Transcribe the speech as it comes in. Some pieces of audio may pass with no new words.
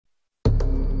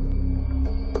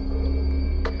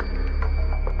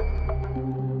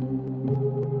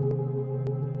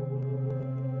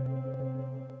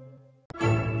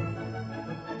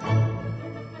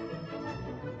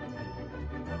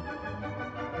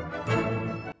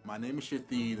name is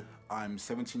SKIT. I'm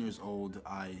 17 years old.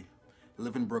 I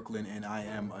live in Brooklyn and I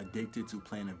am addicted to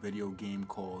playing a video game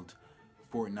called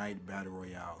Fortnite Battle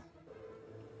Royale.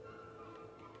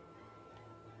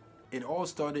 It all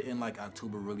started in like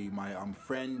October really. My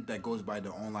friend that goes by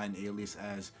the online alias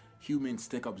as Human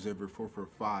Stick Observer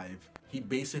 445, he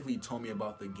basically told me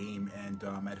about the game, and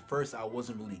at first I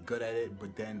wasn't really good at it,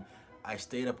 but then I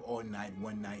stayed up all night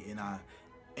one night and I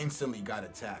instantly got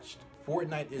attached.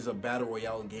 Fortnite is a battle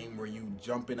royale game where you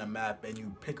jump in a map and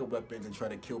you pick up weapons and try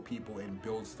to kill people and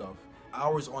build stuff.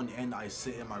 Hours on end I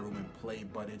sit in my room and play,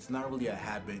 but it's not really a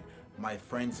habit. My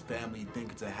friends' family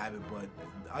think it's a habit, but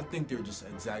I think they're just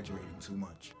exaggerating too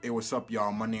much. Hey, what's up,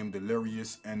 y'all? My name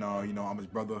Delirious, and you know, I'm his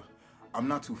brother. I'm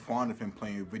not too fond of him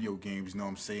playing video games, you know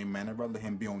what I'm saying, man? I'd rather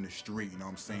him be on the street, you know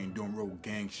what I'm saying, doing real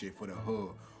gang shit for the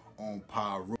hood, on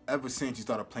power. Ever since he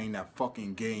started playing that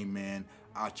fucking game, man,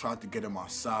 I tried to get him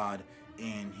outside,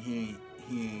 and he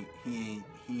ain't.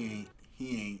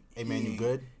 Hey man, you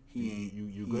good?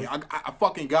 You good? I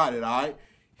fucking got it, alright?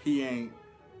 He ain't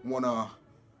wanna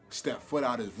step foot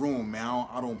out his room, man.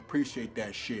 I don't appreciate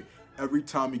that shit. Every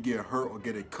time he get hurt or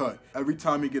get a cut, every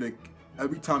time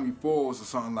he falls or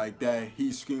something like that,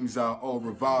 he screams out, "Oh,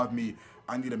 revive me!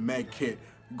 I need a med kit.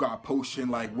 You got a potion?"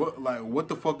 Like what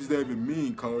the fuck does that even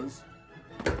mean, cuz?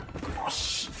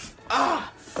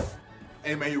 Oh,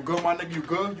 hey man, you good, my nigga? You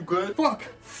good? You good? Fuck!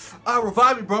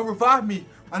 Revive me, bro. Revive me.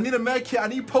 I need a med kit. I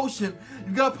need potion.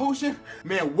 You got a potion?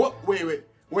 Man, what? Wait.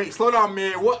 Slow down,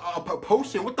 man. What? A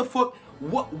potion? What the fuck?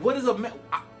 What is a med?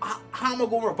 How am I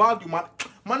gonna revive you, my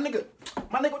nigga?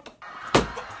 My nigga. What the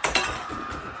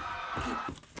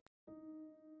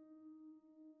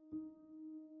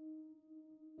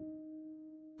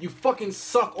You fucking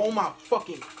suck. Oh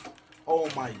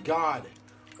my god.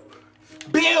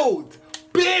 Build.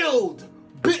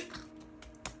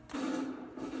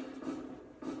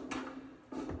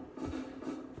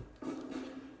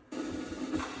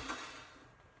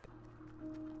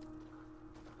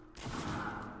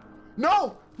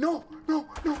 No. Oh my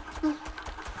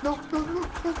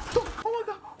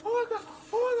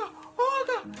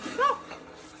god. No.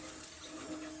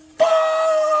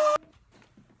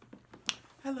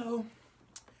 Hello.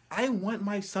 I want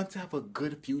my son to have a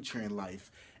good future in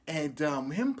life. And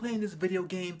him playing this video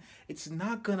game, it's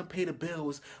not gonna pay the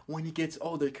bills when he gets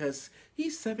older, because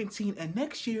he's 17 and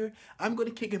next year I'm gonna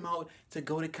kick him out to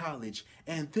go to college.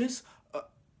 And this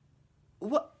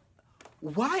what?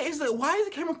 Why is the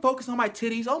camera focused on my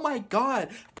titties? Oh my god.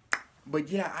 But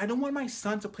yeah, I don't want my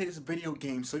son to play this video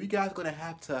game, so you guys are gonna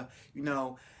have to, you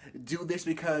know, do this,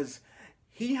 because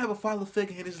he have a father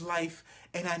figure in his life,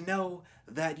 and I know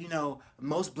that, you know,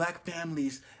 most black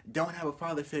families don't have a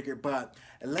father figure, but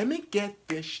let me get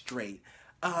this straight.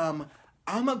 I'm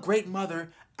a great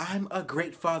mother, I'm a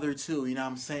great father too, you know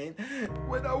what I'm saying?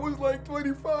 When I was like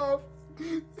 25,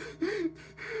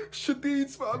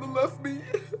 Shadid's father left me.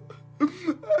 I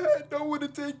had no one to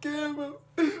take care of him.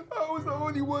 I was the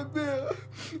only one there.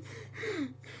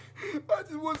 I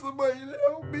just want somebody to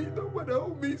help me. No one to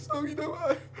help me. So, you know,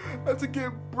 I had to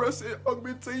get breast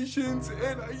augmentations,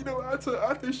 and you know, I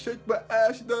had to shake my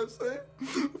ass, you know what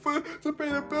I'm saying? To pay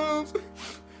the bills.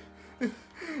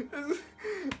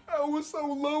 I was so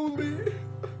lonely.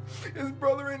 His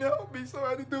brother didn't help me, so I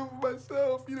had to do it for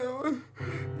myself, you know.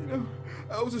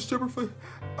 I was a stripper for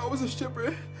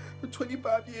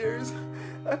 25 years.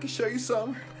 I can show you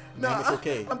some. Nah, it's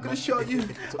okay. I'm gonna show you.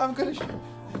 I'm gonna show.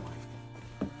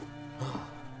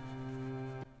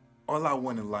 All I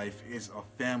want in life is a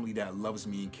family that loves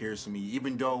me and cares for me.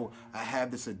 Even though I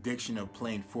have this addiction of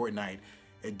playing Fortnite,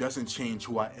 it doesn't change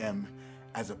who I am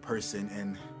as a person.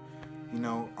 And, you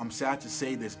know, I'm sad to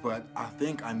say this, but I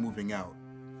think I'm moving out.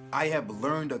 I have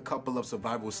learned a couple of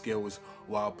survival skills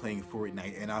while playing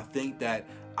Fortnite, and I think that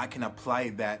I can apply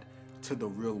that to the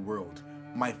real world.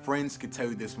 My friends can tell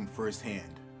you this from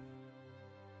firsthand.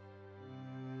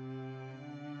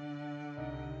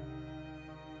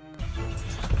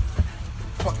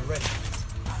 Fucking ready.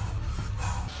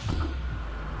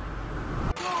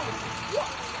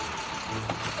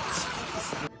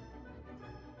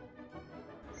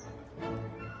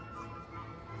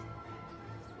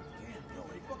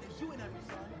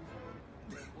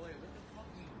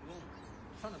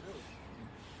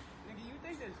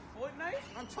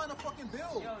 I'm trying to fucking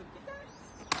build. Yo, get that.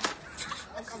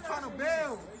 I'm trying to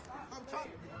build. I'm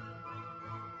trying.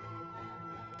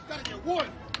 Gotta get wood.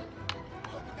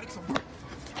 Gotta get some wood.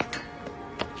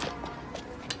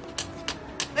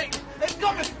 Hey, he's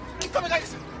coming. He's coming,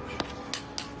 guys.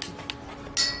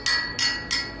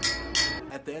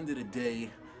 At the end of the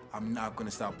day, I'm not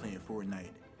gonna stop playing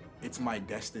Fortnite. It's my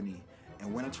destiny.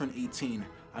 And when I turn 18,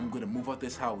 I'm gonna move out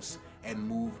this house and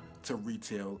move to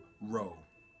Retail Row.